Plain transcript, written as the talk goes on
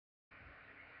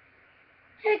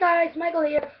Hey guys, Michael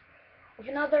here with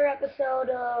another episode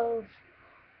of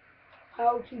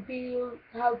how to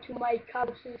make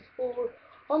houses for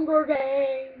Hunger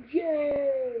Games.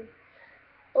 Yay!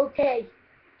 Okay,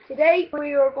 today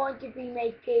we are going to be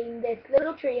making this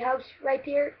little tree house right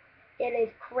here. It is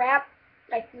crap,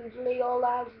 like usually all the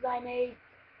houses I make,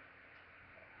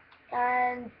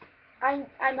 and I'm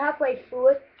halfway through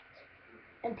it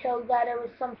until that there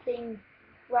was something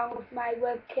wrong with my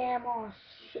webcam. Oh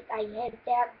shit, I hate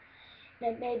that.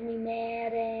 That made me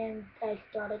mad and I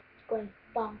started going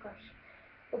bonkers.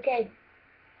 Okay,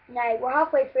 now we're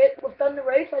halfway through it. We've done the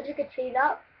roof, as you can see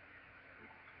that.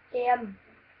 We've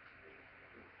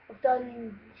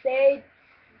done shades,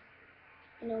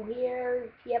 here,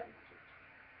 yep,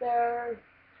 there,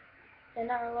 and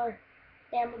there.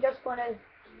 And we're just gonna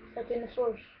start doing the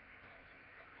floors.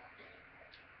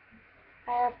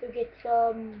 I have to get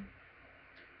some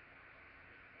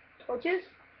torches.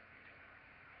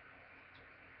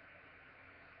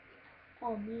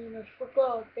 Oh man, I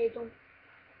forgot they don't.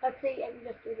 Let's see, I can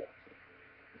just do this.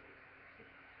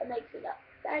 It makes it up,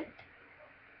 right?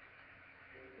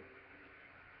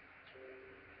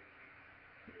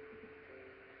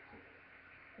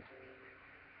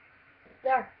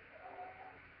 There,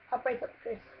 I'll break up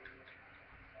this.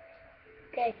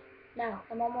 Okay, now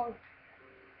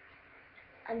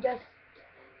I'm just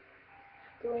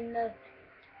doing the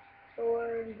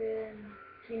floor and then,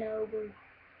 we'll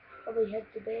probably head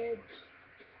to bed.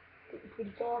 Getting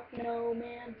pretty dark,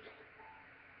 man.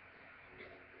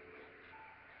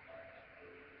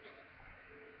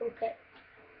 Okay,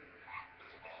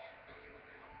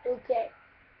 okay.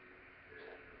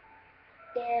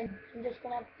 Then I'm just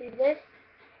gonna have to do this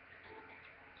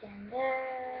and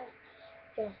that,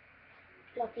 just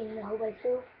blocking the whole way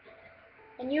through.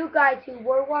 And you guys who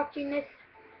were watching this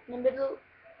in the middle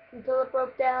until it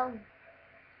broke down,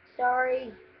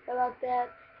 sorry about that.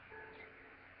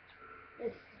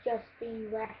 It's just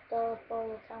being wrapped off all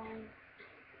the time.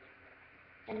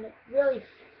 And it really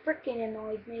freaking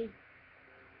annoys me.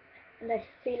 And I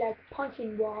feel like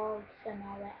punching walls and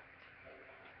all that.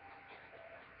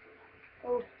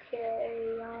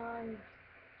 Okay,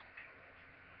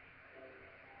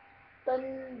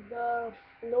 done the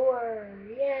floor.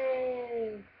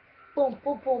 Yay! Boom,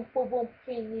 boom, boom, boom, boom.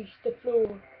 Finish the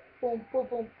floor. Boom, boom,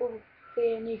 boom, boom.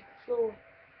 Finish the floor.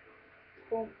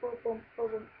 Boom, boom, boom, boom,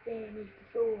 boom. Finish the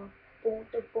floor. Boom,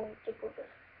 boom, boom, boom, boom.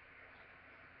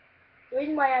 The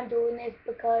reason why I'm doing this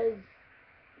because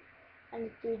I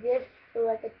need to do this so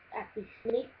I can actually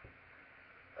sleep.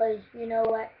 Because you know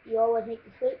what? You always need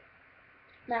to sleep.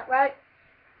 Not right?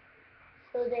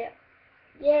 So there.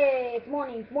 Yay! It's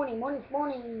morning, it's morning, morning, it's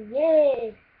morning.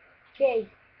 Yay! Okay.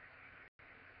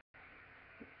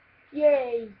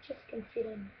 Yay! Just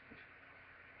considering.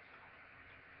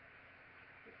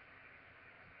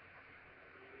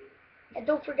 And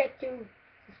don't forget to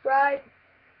subscribe,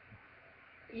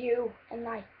 view, and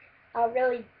like. I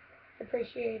really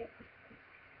appreciate it.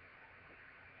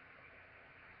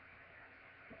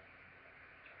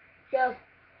 Just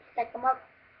stack them up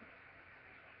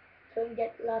so we can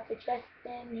get lots of chests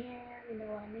in here. You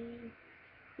know what I mean?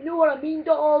 You know what I mean,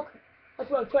 dog? That's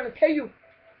what I'm trying to tell you.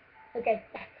 Okay,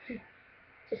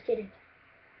 just kidding.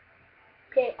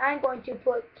 Okay, I'm going to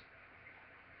put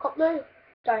a couple of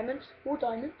diamonds, 4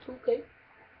 diamonds, okay.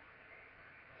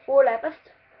 4 lapis,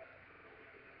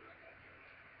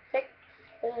 6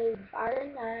 of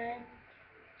iron, and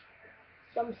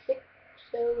some 6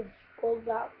 of gold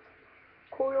block.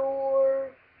 Coal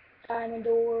ore, diamond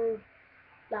ore,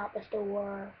 lapis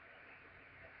ore,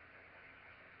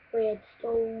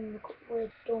 redstone,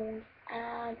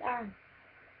 and iron.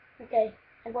 Okay,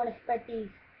 I'm going to spread these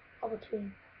all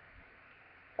between.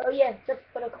 Oh yeah, just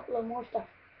put a couple of more stuff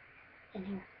in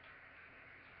here.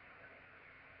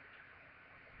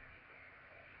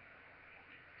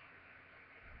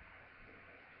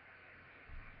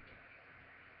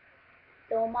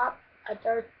 Fill up a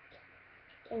dirt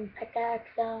and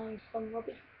pickaxe and some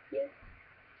rubbish here.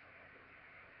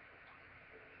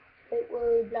 White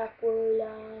wood, black wood,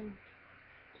 and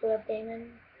 12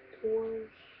 diamond tools.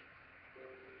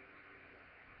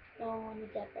 No, I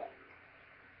need that back.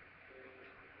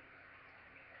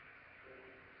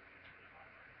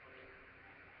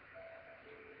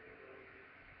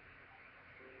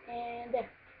 And there.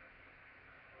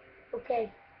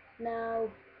 Okay, now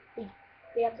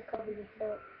we have to cover this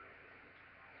up.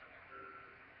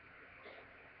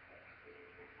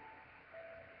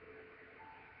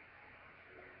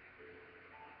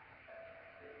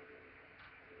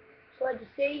 So as you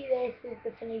see, this is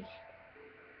the finished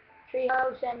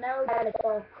treehouse. I know that it's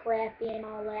all crappy and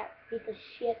all that piece of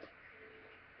shit,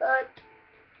 but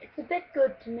It's a bit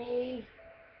good to me.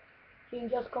 You can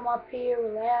just come up here,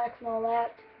 relax and all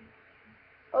that.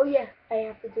 Oh yeah, I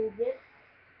have to do this.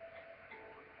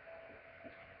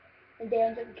 And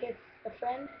then just in case a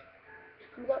friend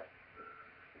comes up.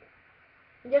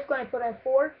 I'm just going to put on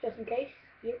 4, just in case.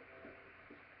 Yep.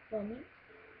 What I mean.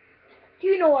 Do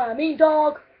you know what I mean,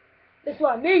 dog? That's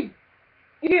what I mean.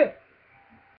 Yeah.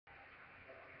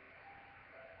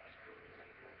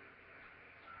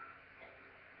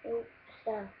 Oh,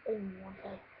 stop.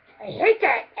 I hate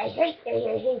that. I hate.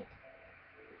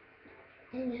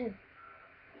 The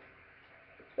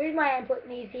reason why I'm putting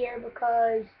these here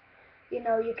because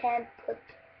you can't put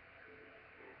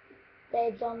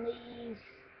beds on these.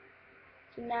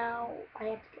 So now I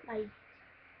have to get my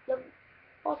little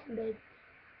awesome bed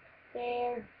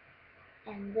there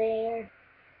and there.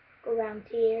 Go around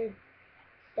here,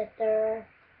 set there,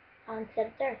 and set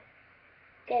it there.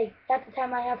 Okay, that's the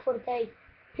time I have for today.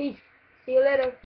 Peace. See you later.